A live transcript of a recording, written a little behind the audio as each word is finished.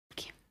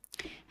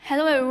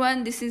Hello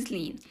everyone, this is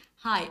Leen.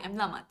 Hi, I'm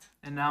Lamat.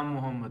 And I'm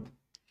Muhammad.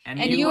 And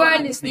you are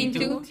listening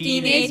to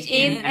Teenage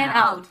In and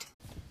Out.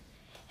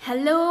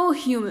 Hello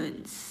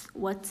humans,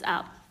 what's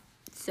up?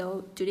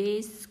 So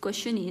today's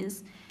question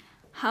is,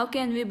 how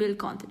can we build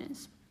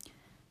confidence?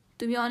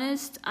 To be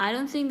honest, I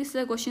don't think this is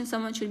a question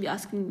someone should be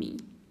asking me.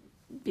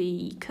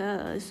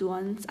 Because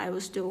once I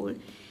was told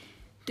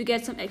to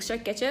get some extra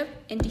ketchup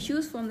and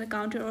tissues from the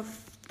counter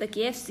of the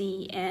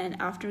KFC, and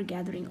after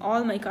gathering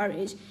all my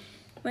courage,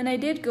 when I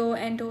did go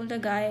and told the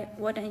guy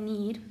what I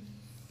need,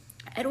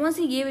 at once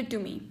he gave it to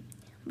me.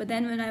 But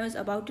then when I was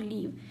about to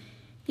leave,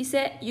 he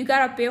said, "You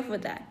gotta pay for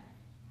that."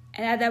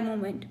 And at that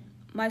moment,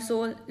 my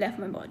soul left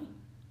my body.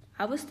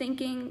 I was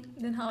thinking,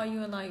 Then how are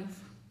you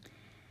alive?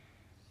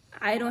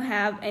 I don't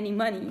have any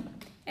money.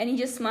 And he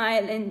just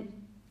smiled and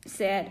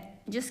said,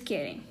 "Just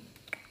kidding."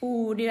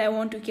 Ooh, did I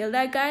want to kill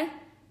that guy?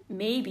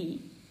 Maybe.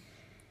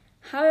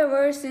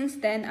 However, since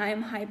then, I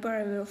am hyper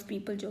aware of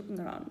people joking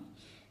around me.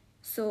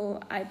 So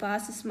I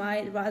pass a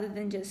smile rather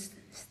than just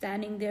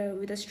standing there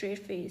with a straight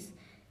face,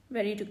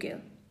 ready to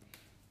kill.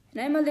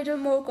 And I'm a little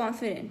more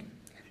confident.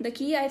 The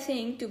key, I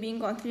think, to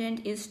being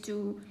confident is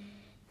to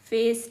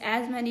face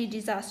as many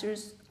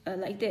disasters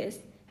like this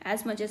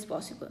as much as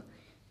possible.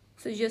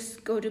 So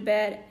just go to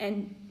bed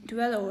and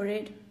dwell over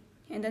it.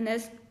 And then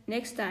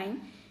next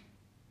time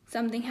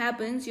something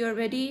happens, you're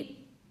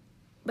ready.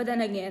 But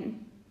then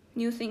again,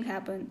 new things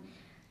happen.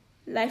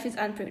 Life is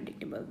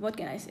unpredictable. What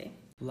can I say?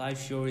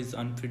 Life sure is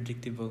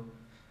unpredictable.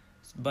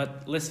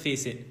 But let's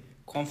face it,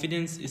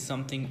 confidence is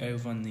something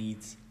everyone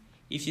needs.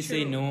 If you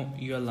say True. no,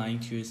 you are lying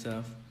to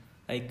yourself.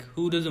 Like,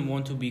 who doesn't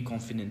want to be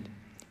confident?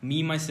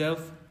 Me,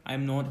 myself,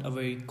 I'm not a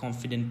very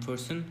confident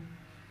person,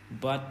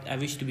 but I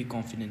wish to be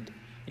confident.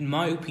 In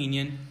my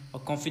opinion, a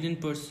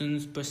confident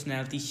person's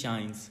personality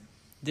shines.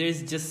 There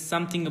is just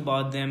something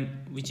about them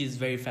which is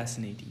very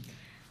fascinating.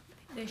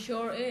 There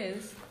sure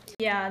is.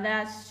 Yeah,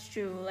 that's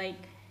true.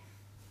 Like,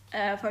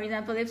 for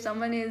example, if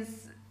someone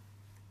is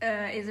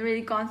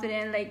really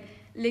confident, like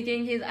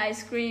licking his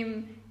ice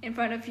cream in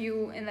front of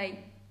you, and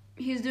like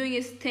he's doing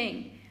his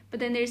thing,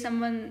 but then there's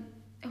someone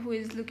who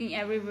is looking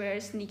everywhere,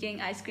 sneaking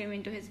ice cream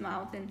into his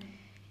mouth, and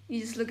you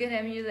just look at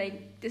him and you're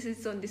like, this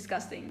is so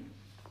disgusting.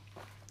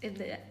 If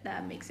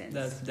that makes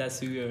sense.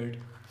 That's weird.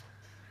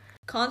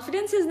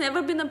 Confidence has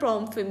never been a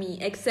problem for me,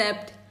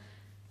 except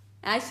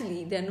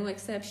actually, there are no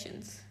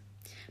exceptions.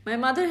 My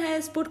mother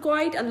has put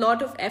quite a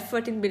lot of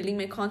effort in building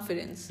my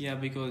confidence. Yeah,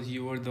 because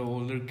you were the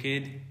older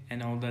kid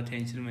and all the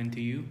attention went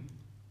to you.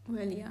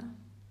 Well, yeah,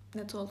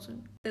 that's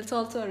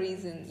also a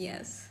reason.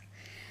 Yes,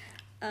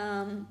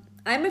 I'm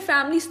a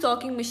family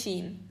stalking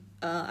machine.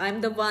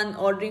 I'm the one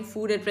ordering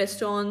food at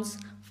restaurants,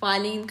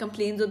 filing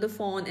complaints on the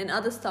phone, and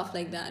other stuff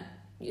like that.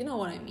 You know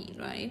what I mean,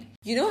 right?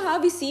 You know how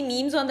we see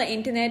memes on the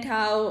internet,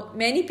 how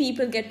many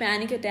people get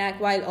panic attack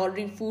while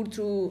ordering food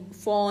through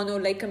phone, or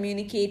like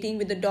communicating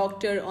with the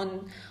doctor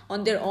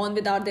on their own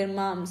without their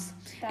moms.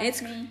 And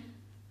That's me.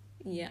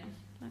 Yeah,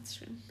 that's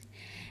true.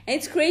 And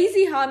it's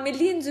crazy how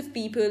millions of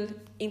people,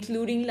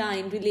 including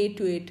Line, relate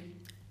to it.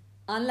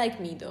 Unlike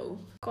me, though.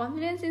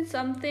 Confidence in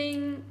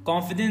something.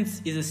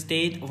 Confidence is a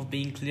state of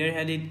being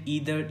clear-headed,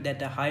 either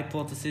that a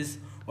hypothesis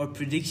or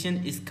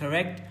prediction is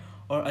correct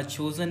or a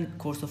chosen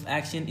course of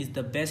action is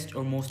the best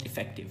or most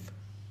effective.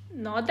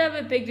 Not that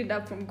we picked it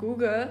up from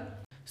Google.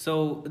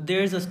 So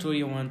there's a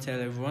story I want to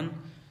tell everyone.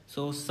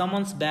 So some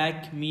months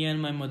back, me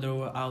and my mother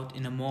were out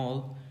in a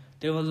mall.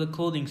 There was a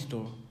clothing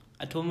store.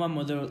 I told my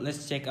mother,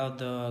 let's check out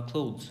the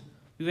clothes.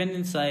 We went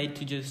inside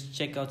to just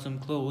check out some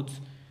clothes,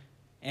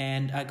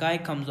 and a guy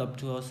comes up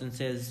to us and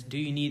says, "Do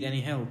you need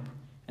any help?"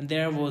 And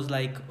there was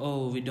like,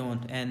 "Oh, we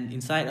don't." And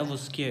inside I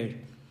was scared.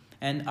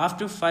 And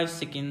after 5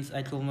 seconds,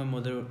 I told my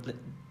mother,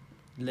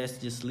 let's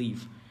just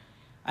leave.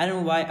 I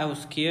don't know why I was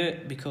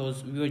scared,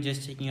 because we were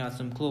just checking out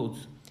some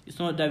clothes. It's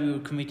not that we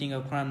were committing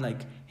a crime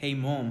like, "Hey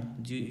mom,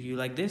 do you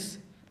like this?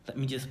 Let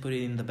me just put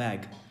it in the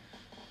bag."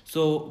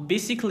 So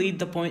basically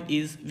the point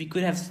is, we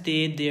could have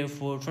stayed there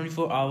for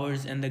 24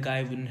 hours and the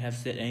guy wouldn't have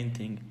said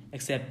anything,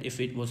 except if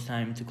it was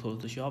time to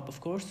close the shop, of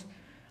course.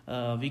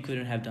 We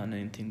couldn't have done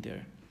anything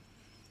there.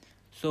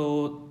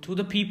 So to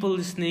the people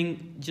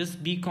listening,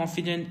 just be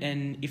confident,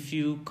 and if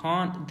you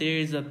can't, there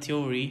is a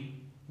theory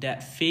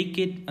that fake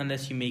it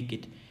unless you make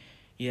it.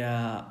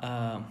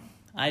 Yeah,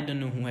 I don't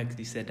know who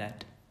actually said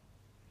that.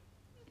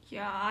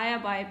 Yeah, I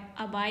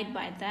abide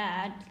by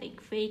that.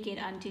 Like, fake it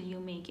until you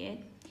make it.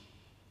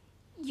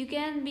 You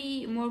can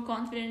be more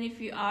confident if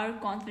you are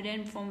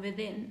confident from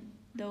within,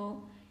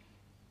 though.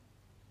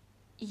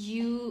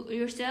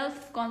 Your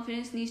self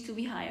confidence needs to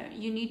be higher.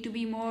 You need to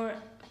be more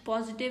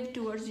positive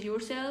towards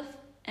yourself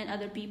and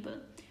other people.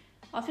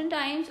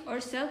 Oftentimes,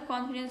 our self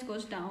confidence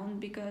goes down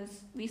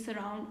because we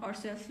surround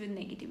ourselves with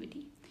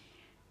negativity.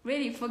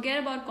 Really, forget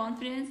about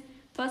confidence.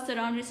 First,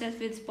 surround yourself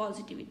with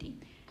positivity.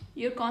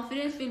 Your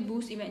confidence will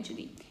boost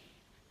eventually.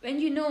 When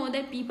you know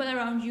that people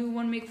around you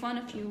won't make fun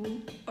of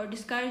you or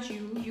discourage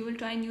you, you will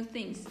try new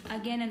things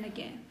again and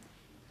again.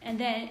 And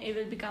then it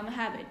will become a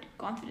habit,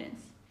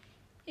 confidence.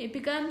 It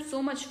becomes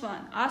so much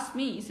fun. Ask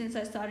me, since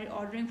I started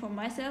ordering for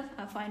myself,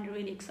 I find it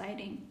really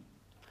exciting.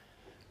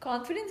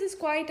 Confidence is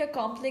quite a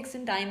complex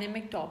and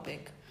dynamic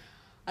topic.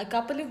 A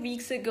couple of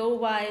weeks ago,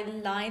 while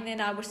Lion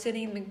and I were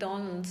sitting in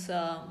McDonald's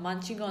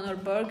munching on our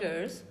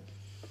burgers,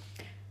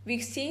 we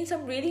exchanged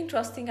some really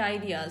interesting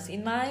ideas.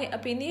 In my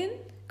opinion,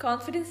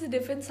 confidence is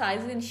different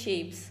sizes and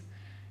shapes.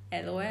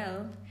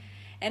 LOL.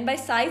 And by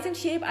size and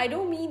shape, I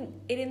don't mean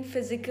it in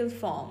physical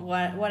form.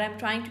 What I'm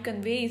trying to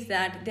convey is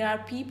that there are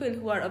people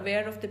who are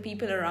aware of the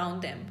people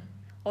around them,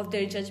 of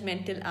their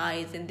judgmental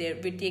eyes and their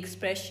witty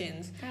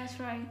expressions, That's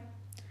right.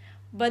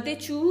 but they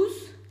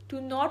choose to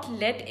not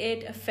let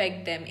it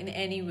affect them in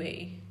any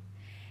way.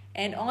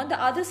 And on the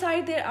other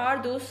side, there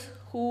are those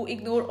who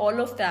ignore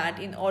all of that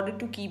in order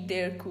to keep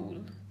their cool.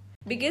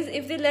 Because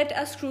if they let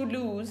a screw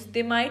loose,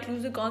 they might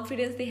lose the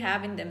confidence they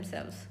have in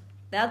themselves.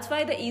 That's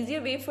why the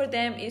easier way for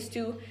them is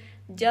to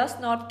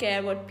just not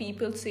care what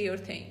people say or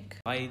think.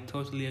 I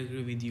totally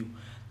agree with you.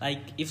 Like,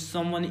 if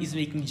someone is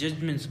making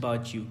judgments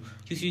about you,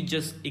 you should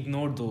just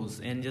ignore those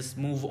and just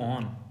move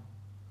on.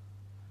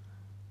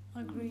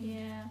 Agree.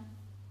 Yeah.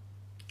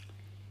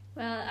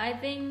 Well, I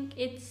think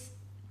it's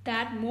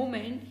that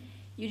moment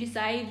you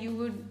decide you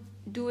would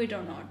do it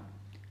or not.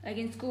 Like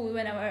in school,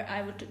 whenever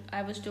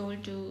I was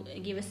told to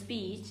give a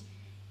speech,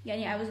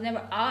 I was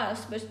never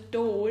asked but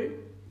told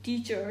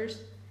teachers.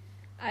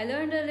 I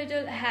learned a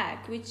little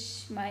hack,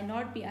 which might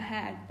not be a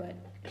hack, but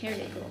here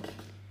they go.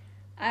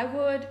 I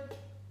would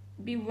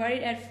be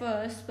worried at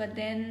first, but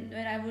then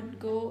when I would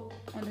go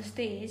on the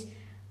stage,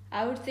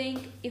 I would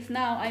think, if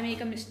now I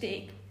make a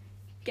mistake,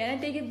 can I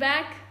take it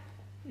back?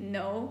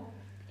 No.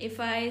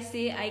 If I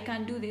say I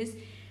can't do this,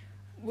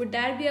 would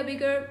that be a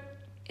bigger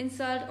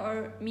insult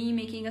or me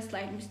making a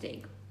slight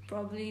mistake?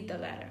 Probably the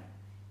latter.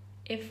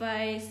 If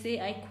I say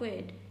I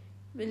quit,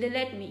 will they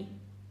let me?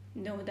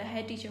 No, the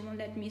head teacher won't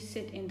let me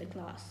sit in the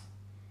class.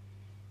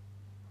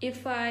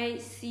 If I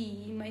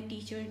see my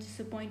teacher's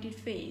disappointed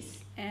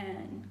face,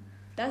 and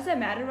does that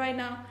matter right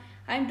now?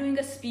 I'm doing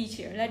a speech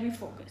here, let me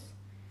focus.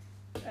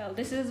 Well,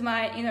 this is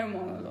my inner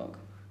monologue.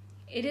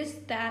 It is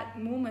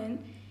that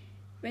moment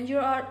when you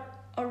are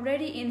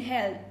already in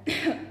hell,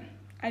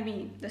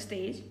 the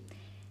stage,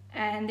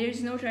 and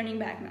there's no turning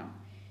back now.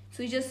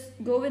 So you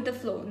just go with the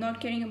flow,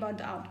 not caring about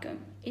the outcome.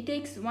 It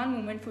takes one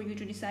moment for you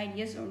to decide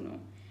yes or no.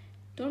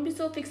 Don't be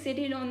so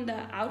fixated on the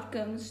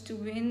outcomes to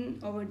win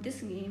over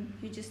this game.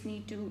 You just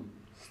need to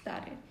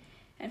start it.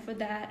 And for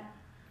that,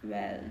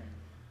 well,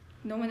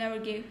 no one ever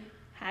gave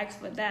hacks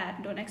for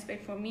that. Don't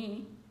expect from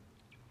me.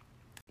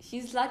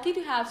 She's lucky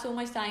to have so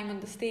much time on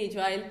the stage,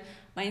 while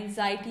my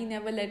anxiety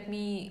never let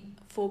me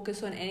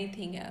focus on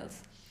anything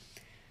else.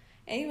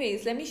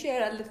 Anyways, let me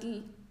share a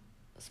little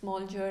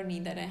small journey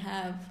that I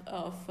have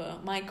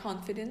of my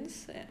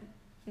confidence.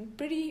 I'm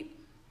pretty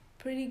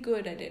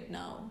good at it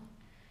now,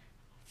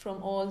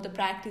 from all the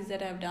practice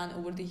that I've done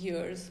over the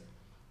years.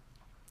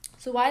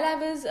 So while I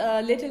was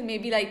little,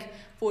 maybe like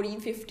 14,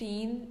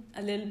 15,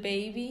 a little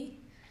baby,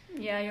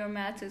 Yeah, your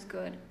maths is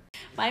good.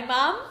 my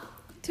mom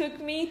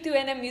took me to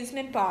an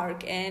amusement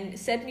park and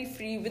set me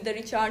free with the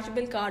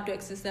rechargeable car to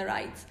access the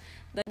rides.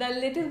 The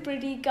little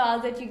pretty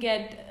cars that you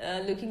get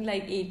looking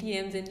like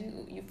ATMs,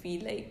 and you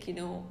feel like,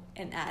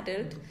 an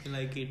adult.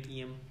 Like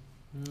ATM.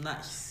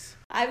 Nice.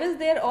 I was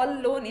there all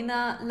alone in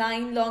a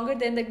line longer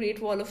than the Great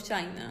Wall of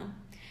China.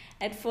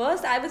 At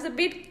first, I was a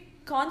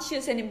bit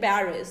conscious and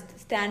embarrassed,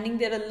 standing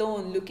there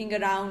alone, looking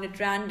around at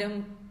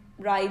random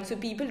rides so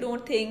people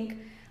don't think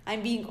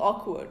I'm being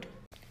awkward.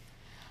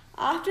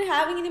 After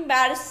having an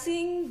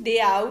embarrassing day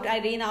out, I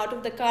ran out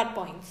of the card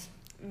points,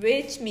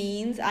 which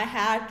means I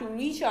had to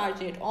recharge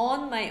it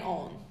on my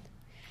own.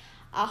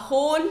 A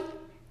whole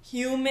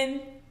human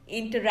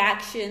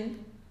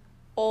interaction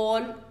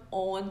all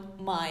on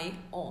my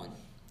own.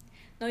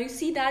 Now you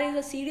see, that is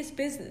a serious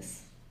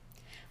business.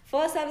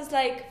 First I was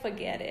like,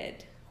 forget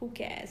it, who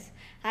cares?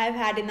 I've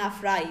had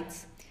enough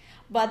rides.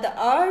 But the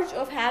urge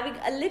of having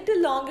a little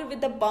longer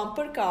with the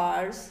bumper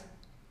cars,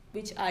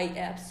 which I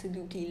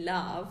absolutely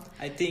love.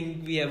 I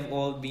think we have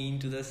all been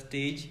to the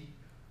stage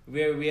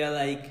where we are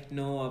like,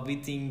 no, we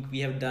think we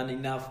have done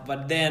enough,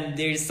 but then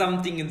there's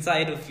something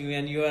inside of you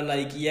and you are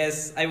like,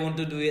 yes, I want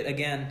to do it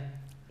again.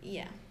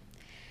 Yeah.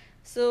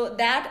 So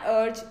that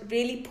urge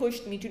really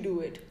pushed me to do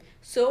it.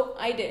 So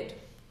I did.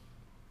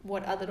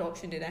 What other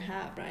option did I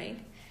have, right?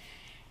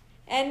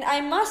 And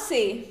I must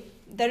say,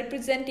 the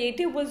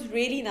representative was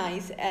really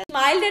nice and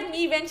smiled at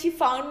me when she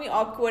found me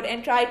awkward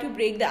and tried to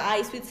break the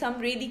ice with some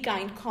really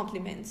kind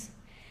compliments.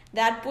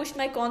 That pushed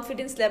my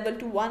confidence level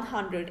to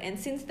 100, and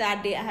since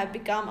that day I have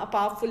become a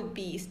powerful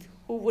beast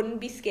who wouldn't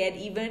be scared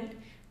even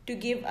to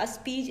give a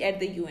speech at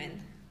the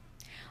UN.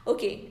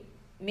 Okay,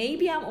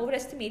 maybe I'm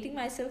overestimating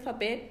myself a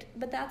bit,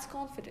 but that's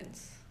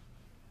confidence.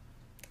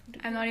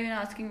 I'm not even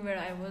asking where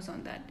I was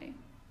on that day.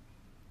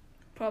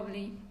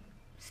 Probably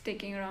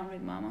sticking around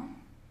with mama,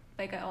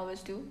 like I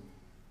always do.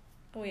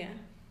 Oh yeah,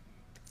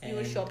 you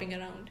were And- shopping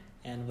around.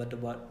 And what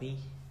about me?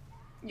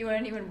 You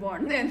weren't even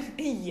born then.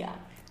 Yeah.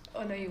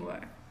 Oh no, you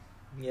were.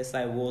 Yes,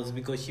 I was,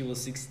 because she was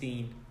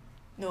 16.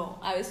 No,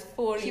 I was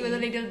 4. She was a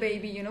little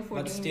baby, you know,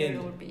 But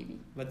 14-year-old baby.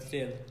 But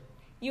still,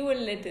 You were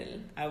little.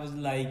 I was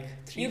like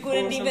 3, You 4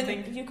 couldn't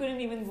something. you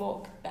couldn't even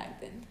walk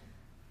back then.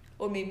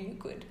 Or maybe you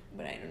could,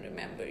 but I don't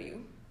remember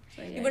you.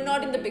 So, yeah, You were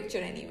not in the were- picture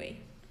anyway.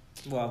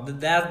 Wow,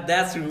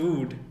 that's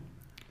rude.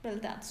 Well,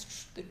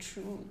 that's the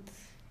truth.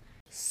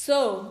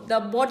 So, the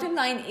bottom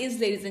line is,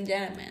 ladies and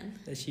gentlemen,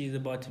 That she is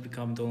about to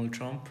become Donald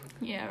Trump.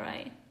 Yeah,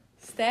 right.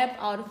 step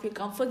out of your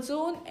comfort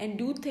zone and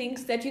do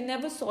things that you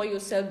never saw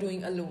yourself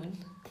doing alone.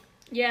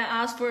 Yeah,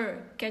 ask for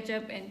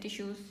ketchup and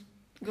tissues.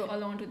 Go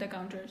alone to the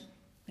counters.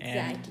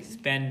 And Exactly.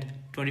 spend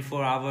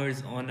 24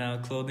 hours on a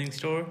clothing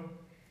store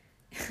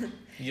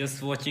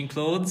just watching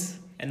clothes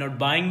and not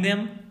buying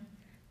them.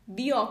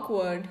 Be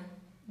awkward,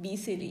 be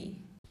silly.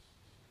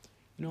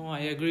 No, I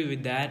agree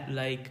with that.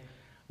 Like,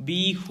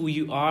 be who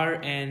you are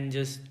and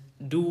just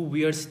do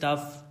weird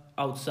stuff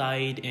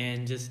outside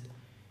and just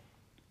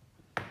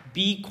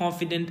be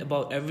confident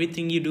about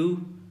everything you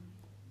do.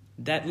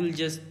 That will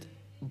just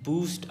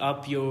boost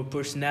up your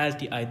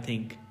personality, I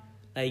think.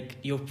 Like,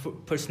 your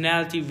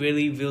personality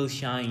really will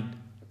shine.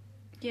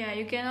 Yeah,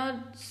 you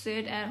cannot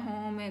sit at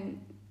home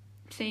and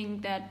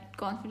think that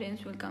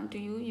confidence will come to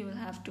you. You will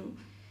have to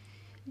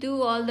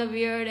do all the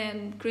weird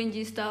and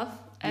cringy stuff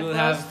at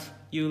first.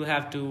 You'll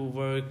have to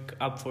work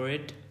up for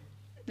it.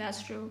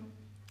 That's true.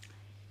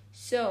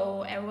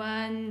 So,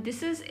 everyone,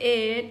 this is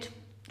it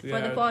for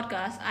the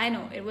podcast. I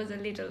know it was a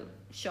little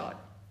short.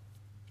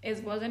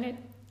 Wasn't it?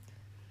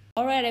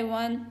 Alright,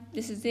 everyone,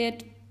 this is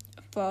it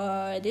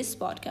for this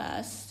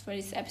podcast, for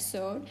this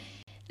episode.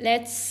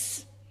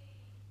 Let's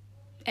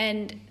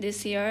end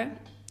this here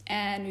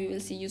and we will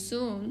see you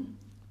soon.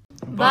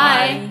 Bye.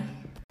 Bye.